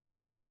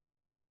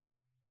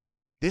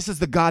 This is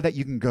the God that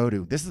you can go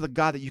to. This is the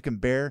God that you can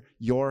bear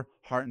your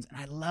heart. And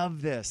I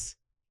love this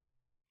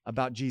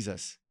about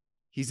Jesus.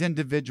 He's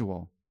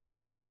individual.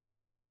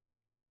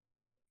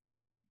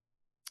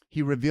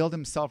 He revealed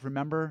himself,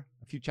 remember,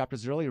 a few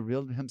chapters earlier,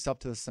 revealed himself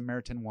to the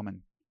Samaritan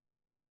woman.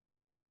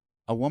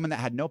 A woman that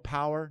had no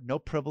power, no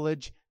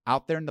privilege,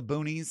 out there in the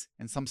boonies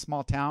in some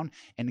small town.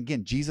 And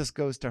again, Jesus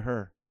goes to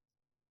her.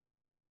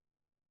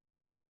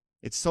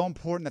 It's so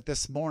important that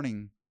this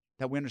morning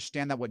that we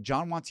understand that what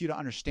John wants you to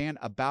understand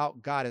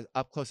about God is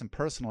up close and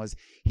personal, is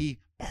he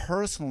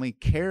personally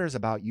cares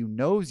about you,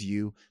 knows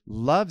you,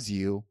 loves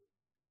you,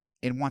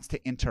 and wants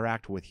to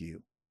interact with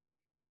you.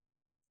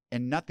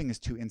 And nothing is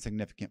too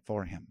insignificant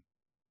for him.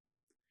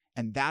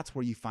 And that's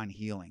where you find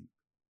healing.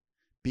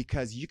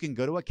 Because you can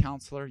go to a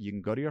counselor, you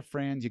can go to your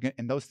friends,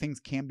 and those things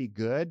can be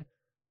good,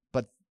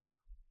 but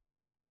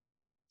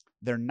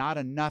they're not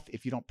enough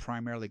if you don't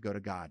primarily go to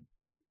God.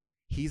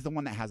 He's the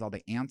one that has all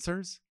the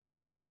answers.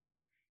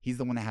 He's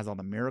the one that has all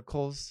the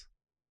miracles.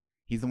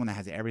 He's the one that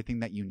has everything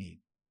that you need.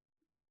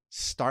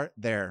 Start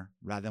there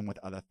rather than with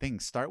other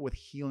things. Start with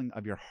healing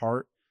of your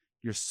heart,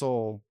 your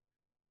soul,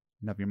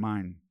 and of your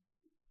mind.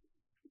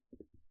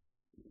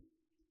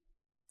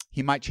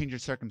 He might change your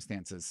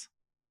circumstances.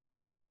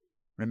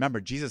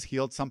 Remember, Jesus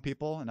healed some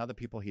people and other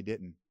people he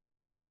didn't.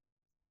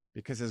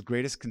 Because his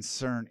greatest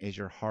concern is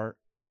your heart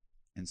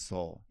and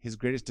soul. His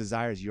greatest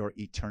desire is your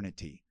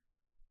eternity,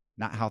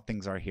 not how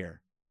things are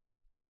here.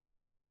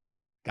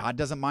 God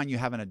doesn't mind you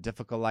having a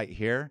difficult life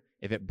here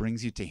if it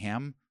brings you to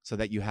him so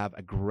that you have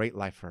a great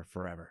life for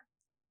forever.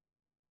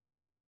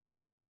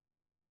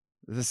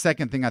 The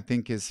second thing I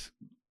think is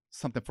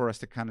something for us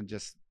to kind of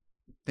just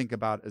think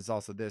about is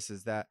also this,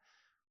 is that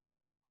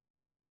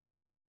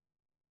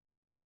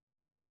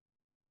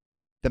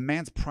the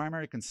man's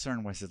primary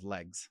concern was his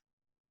legs.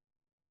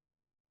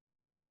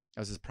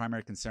 That was his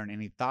primary concern.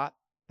 And he thought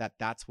that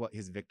that's what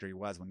his victory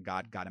was when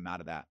God got him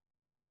out of that.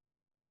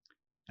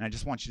 And I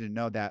just want you to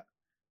know that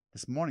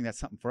this morning, that's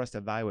something for us to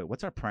evaluate.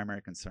 What's our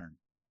primary concern?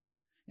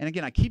 And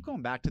again, I keep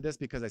going back to this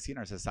because I see in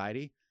our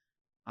society,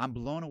 I'm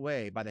blown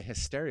away by the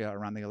hysteria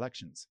around the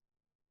elections.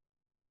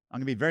 I'm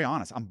going to be very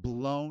honest. I'm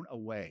blown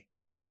away.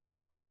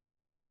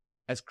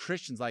 As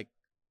Christians,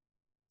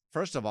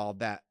 first of all,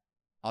 that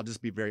I'll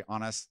just be very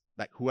honest,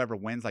 that whoever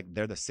wins,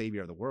 they're the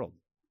savior of the world.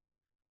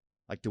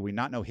 Do we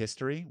not know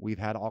history? We've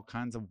had all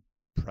kinds of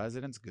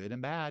presidents, good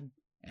and bad.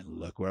 And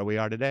look where we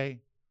are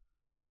today.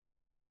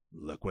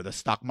 Look where the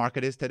stock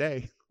market is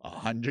today.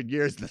 100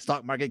 years and the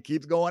stock market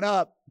keeps going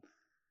up.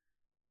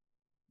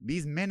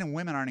 These men and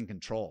women aren't in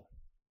control.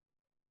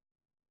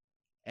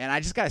 And I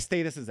just got to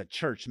say this as a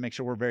church to make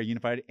sure we're very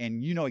unified.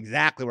 And you know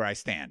exactly where I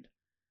stand.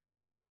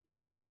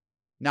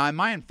 Now, am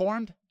I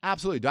informed?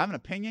 Absolutely. Do I have an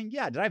opinion?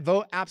 Yeah. Did I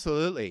vote?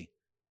 Absolutely.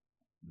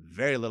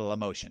 Very little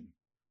emotion.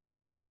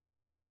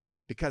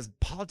 Because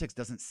politics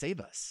doesn't save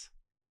us.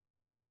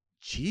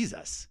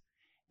 Jesus.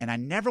 And I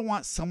never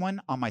want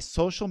someone on my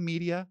social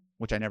media,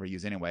 which I never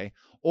use anyway,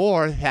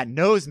 or that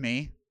knows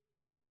me,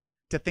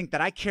 to think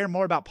that I care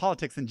more about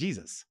politics than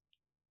Jesus.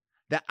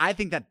 That I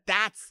think that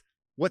that's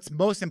what's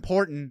most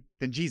important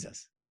than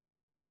Jesus.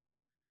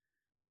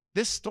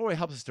 This story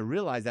helps us to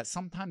realize that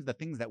sometimes the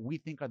things that we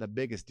think are the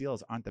biggest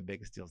deals aren't the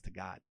biggest deals to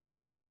God,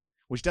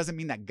 which doesn't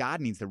mean that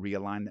God needs to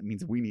realign. That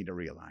means we need to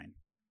realign.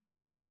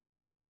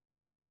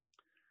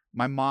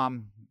 My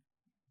mom,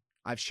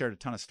 I've shared a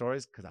ton of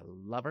stories because I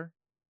love her.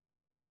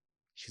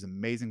 She's an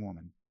amazing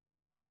woman.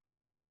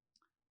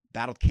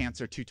 Battled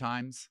cancer 2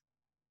 times.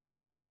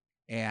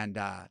 And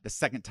the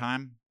second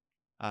time,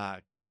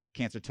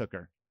 cancer took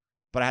her.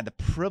 But I had the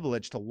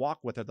privilege to walk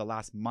with her the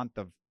last month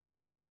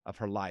of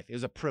her life. It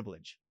was a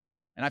privilege.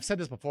 And I've said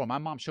this before. My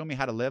mom showed me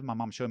how to live. My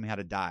mom showed me how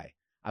to die.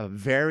 I have a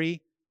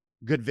very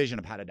good vision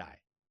of how to die.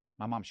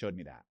 My mom showed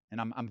me that. And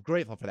I'm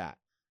grateful for that.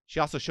 She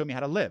also showed me how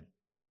to live.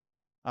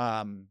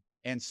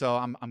 And so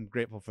I'm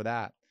grateful for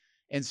that.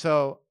 And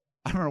so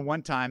I remember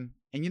one time,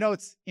 and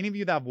it's any of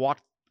you that have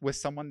walked with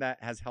someone that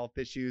has health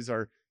issues,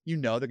 or they're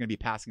going to be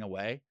passing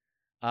away,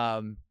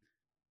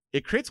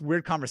 it creates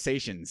weird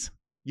conversations.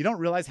 You don't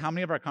realize how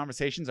many of our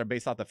conversations are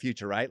based off the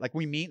future, right? Like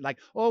we meet like,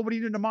 oh, what are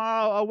you doing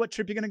tomorrow? Oh, what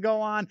trip are you going to go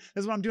on?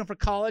 This is what I'm doing for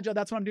college. Oh,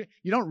 that's what I'm doing.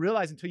 You don't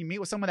realize until you meet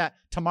with someone that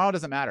tomorrow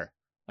doesn't matter.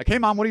 Like, hey,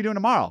 mom, what are you doing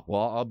tomorrow?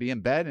 Well, I'll be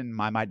in bed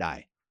and I might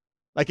die.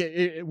 Like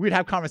we'd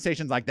have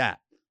conversations like that.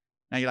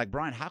 Now you're like,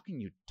 Brian, how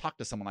can you talk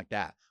to someone like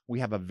that?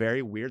 We have a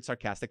very weird,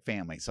 sarcastic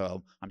family.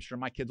 So I'm sure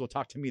my kids will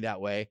talk to me that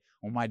way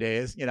on my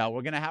days. We're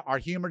going to have, our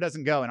humor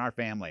doesn't go in our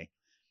family.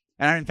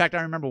 And in fact,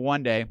 I remember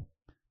one day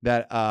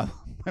that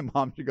my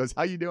mom, she goes,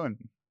 how you doing?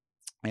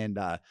 And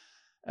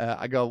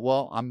I go,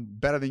 well, I'm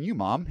better than you,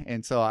 Mom.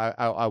 And so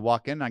I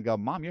walk in and I go,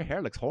 Mom, your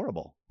hair looks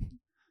horrible.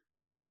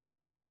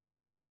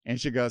 And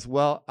she goes,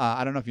 well,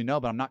 I don't know if you know,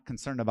 but I'm not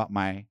concerned about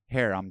my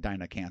hair. I'm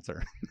dying of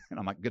cancer. And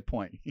I'm like, good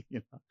point.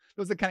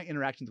 Those are the kind of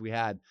interactions we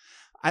had.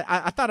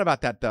 I thought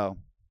about that, though.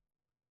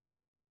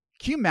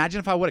 Can you imagine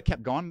if I would have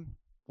kept going?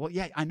 Well,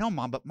 yeah, I know,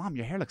 Mom, but Mom,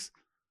 your hair looks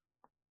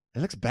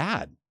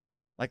bad.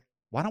 Like,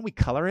 why don't we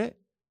color it?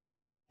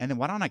 And then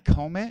why don't I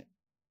comb it?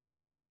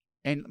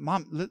 And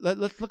Mom,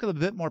 let's look a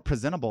bit more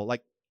presentable.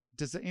 Like,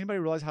 does anybody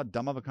realize how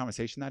dumb of a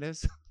conversation that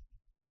is?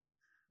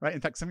 Right?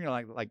 In fact, some of you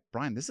are like,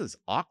 Brian, this is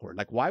awkward.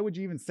 Like, why would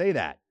you even say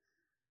that?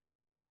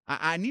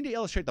 I need to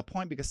illustrate the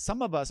point because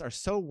some of us are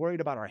so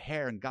worried about our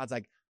hair, and God's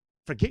like,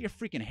 forget your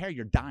freaking hair.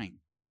 You're dying.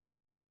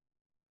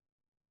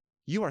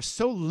 You are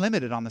so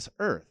limited on this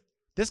earth.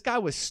 This guy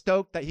was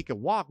stoked that he could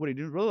walk. What he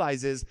didn't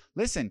realize is,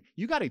 listen,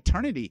 you got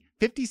eternity.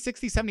 50,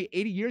 60, 70,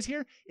 80 years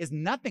here is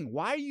nothing.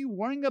 Why are you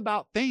worrying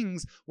about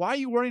things? Why are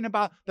you worrying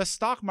about the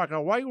stock market?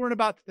 Or why are you worrying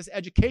about this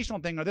educational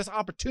thing or this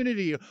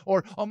opportunity?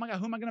 Or, oh my God,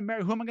 who am I going to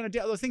marry? Who am I going to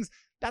do? Those things.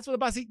 That's what the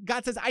Bible says.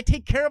 God says, I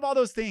take care of all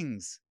those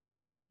things.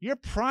 Your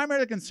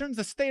primary concern is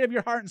the state of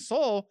your heart and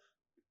soul,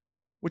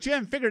 which you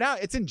haven't figured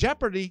out. It's in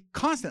jeopardy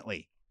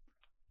constantly.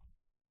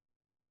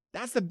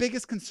 That's the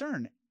biggest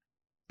concern.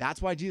 That's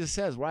why Jesus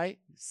says, right?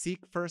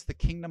 Seek first the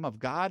kingdom of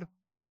God,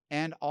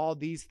 and all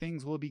these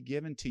things will be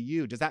given to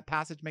you. Does that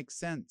passage make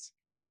sense?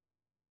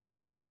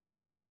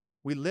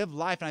 We live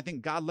life, and I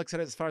think God looks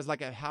at it as far as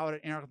like how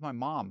it interacts with my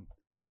mom.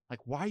 Like,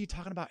 why are you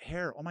talking about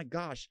hair? Oh my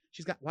gosh,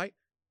 she's got white.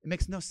 It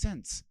makes no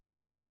sense.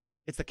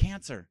 It's the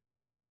cancer.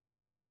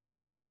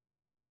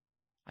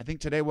 I think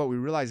today what we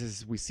realize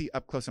is we see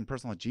up close and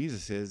personal with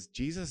Jesus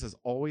is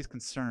always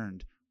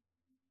concerned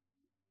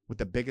with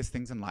the biggest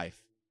things in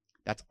life.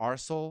 That's our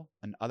soul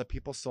and other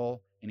people's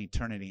soul in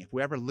eternity. If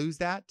we ever lose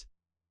that,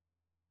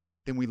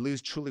 then we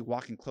lose truly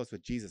walking close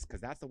with Jesus,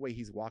 because that's the way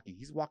he's walking.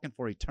 He's walking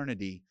for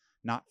eternity,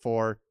 not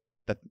for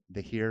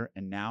the here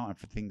and now, and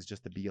for things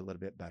just to be a little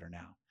bit better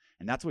now.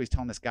 And that's what he's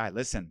telling this guy.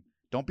 Listen,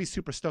 don't be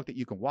super stoked that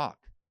you can walk.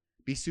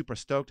 Be super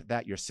stoked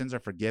that your sins are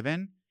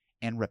forgiven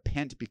and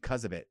repent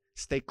because of it.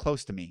 Stay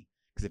close to me,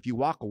 because if you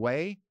walk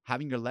away,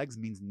 having your legs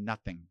means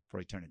nothing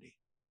for eternity.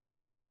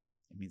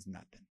 It means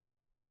nothing.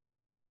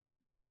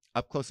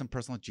 Up close and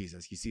personal with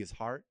Jesus, you see his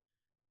heart,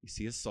 you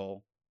see his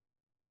soul,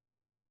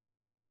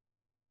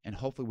 and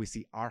hopefully we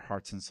see our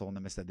hearts and soul in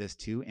the midst of this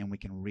too, and we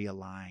can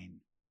realign,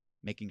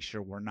 making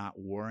sure we're not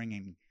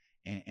worrying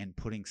and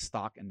putting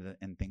stock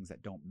in things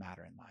that don't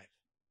matter in life.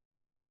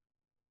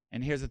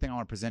 And here's the thing I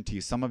want to present to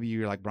you. Some of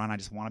you are like, Brian, I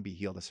just want to be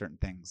healed of certain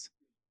things.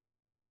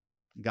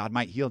 God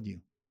might heal you.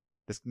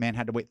 This man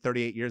had to wait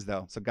 38 years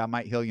though, so God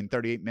might heal you in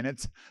 38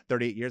 minutes,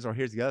 38 years. Or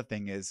here's the other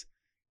thing is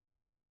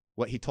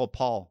what he told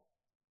Paul.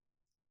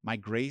 My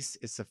grace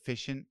is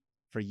sufficient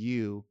for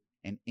you,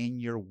 and in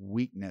your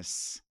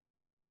weakness,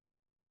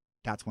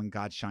 that's when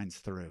God shines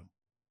through.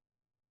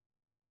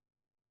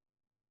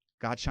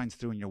 God shines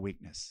through in your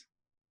weakness.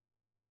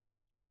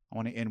 I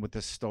want to end with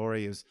this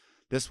story.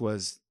 This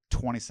was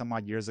 20 some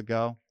odd years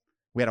ago.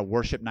 We had a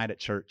worship night at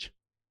church.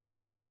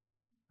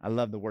 I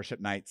love the worship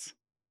nights.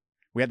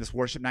 We had this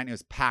worship night, and it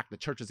was packed. The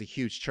church was a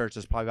huge church.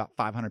 There's probably about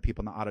 500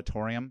 people in the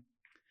auditorium.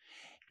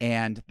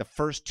 And the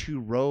first 2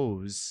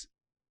 rows,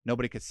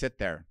 nobody could sit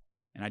there.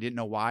 And I didn't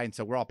know why. And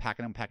so we're all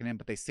packing in.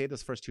 But they saved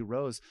those first 2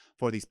 rows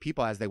for these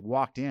people as they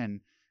walked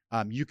in.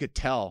 You could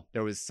tell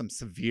there was some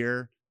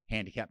severe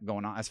handicap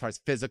going on as far as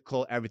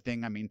physical,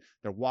 everything. I mean,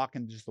 they're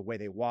walking just the way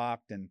they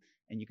walked, and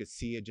you could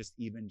see it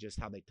just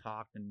how they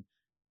talked.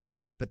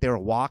 But they were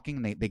walking,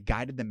 and they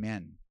guided them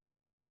in.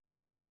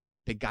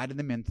 They guided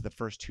them into the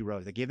first 2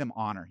 rows. They gave them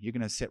honor. You're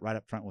going to sit right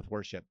up front with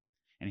worship.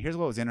 And here's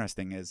what was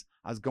interesting is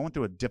I was going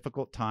through a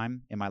difficult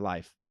time in my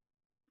life,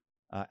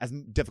 as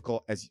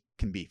difficult as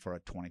can be for a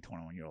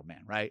 21-year-old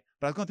man, right?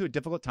 But I was going through a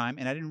difficult time,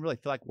 and I didn't really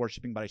feel like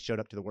worshiping, but I showed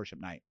up to the worship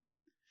night.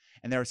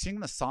 And they were singing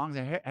the songs.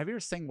 Have you ever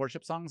sang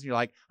worship songs? And you're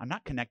like, I'm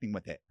not connecting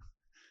with it.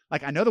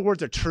 Like, I know the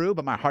words are true,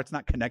 but my heart's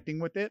not connecting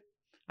with it.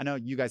 I know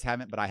you guys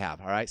haven't, but I have,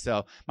 all right?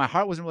 So my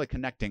heart wasn't really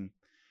connecting.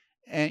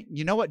 And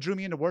you know what drew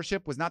me into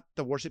worship was not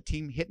the worship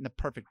team hitting the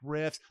perfect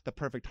riffs, the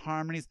perfect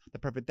harmonies, the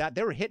perfect that.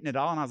 They were hitting it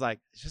all, and I was like,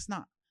 it's just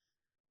not.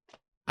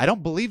 I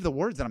don't believe the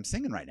words that I'm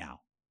singing right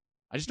now.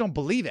 I just don't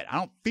believe it. I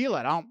don't feel it.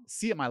 I don't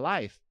see it in my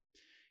life.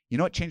 You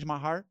know what changed my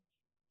heart?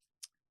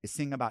 Is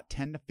seeing about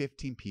 10 to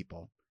 15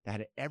 people that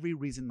had every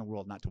reason in the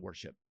world not to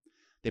worship.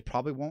 They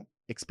probably won't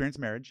experience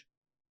marriage,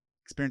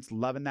 experience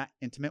love in that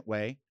intimate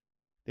way.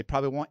 They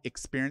probably won't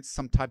experience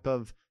some type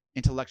of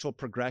intellectual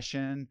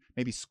progression,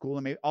 maybe school,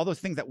 and maybe all those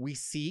things that we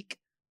seek.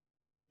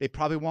 They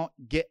probably won't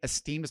get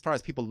esteemed as far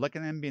as people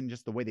looking at them, being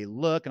just the way they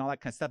look and all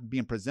that kind of stuff,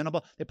 being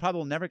presentable. They probably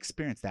will never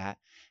experience that.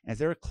 And as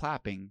they're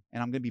clapping,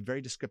 and I'm going to be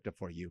very descriptive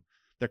for you,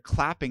 they're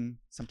clapping.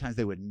 Sometimes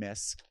they would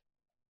miss.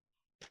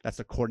 That's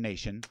their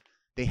coordination.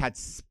 They had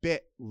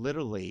spit,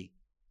 literally,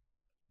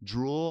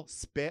 drool,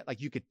 spit,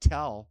 like you could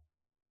tell.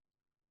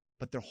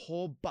 But their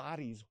whole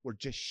bodies were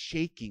just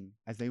shaking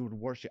as they would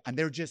worship. And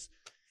they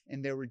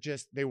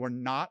were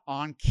not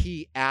on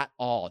key at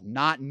all.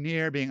 Not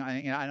near being,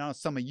 I know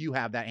some of you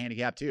have that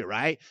handicap too,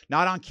 right?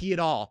 Not on key at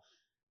all.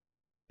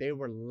 They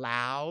were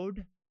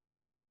loud.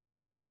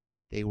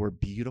 They were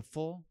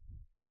beautiful.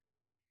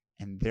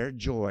 And their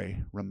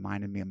joy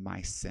reminded me of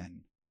my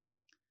sin.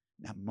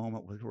 That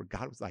moment where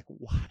God was like,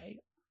 why?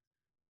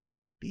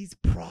 These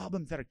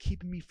problems that are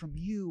keeping me from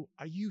you,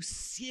 are you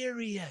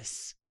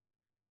serious?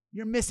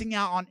 You're missing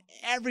out on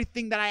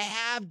everything that I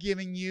have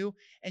given you,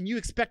 and you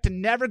expect to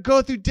never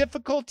go through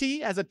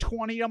difficulty as a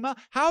 20-year-old man?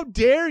 How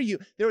dare you?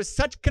 There was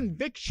such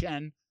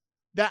conviction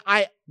that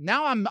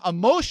now I'm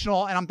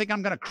emotional, and I'm thinking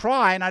I'm going to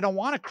cry, and I don't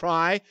want to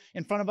cry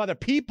in front of other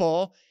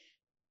people.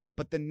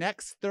 But the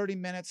next 30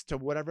 minutes to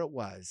whatever it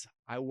was,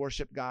 I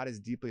worshiped God as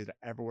deeply as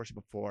I ever worshiped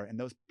before, and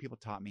those people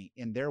taught me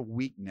in their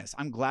weakness.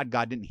 I'm glad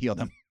God didn't heal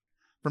them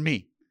for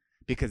me,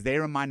 because they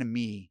reminded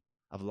me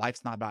of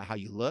life's not about how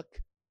you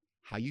look,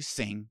 how you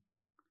sing,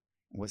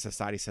 and what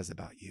society says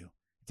about you.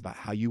 It's about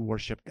how you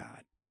worship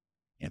God.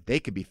 And if they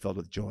could be filled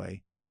with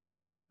joy,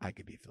 I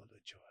could be filled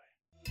with joy.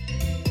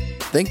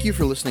 Thank you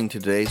for listening to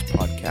today's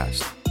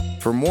podcast.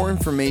 For more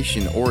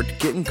information or to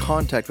get in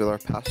contact with our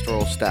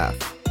pastoral staff,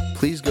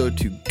 please go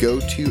to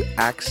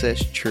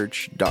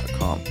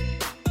gotoaccesschurch.com.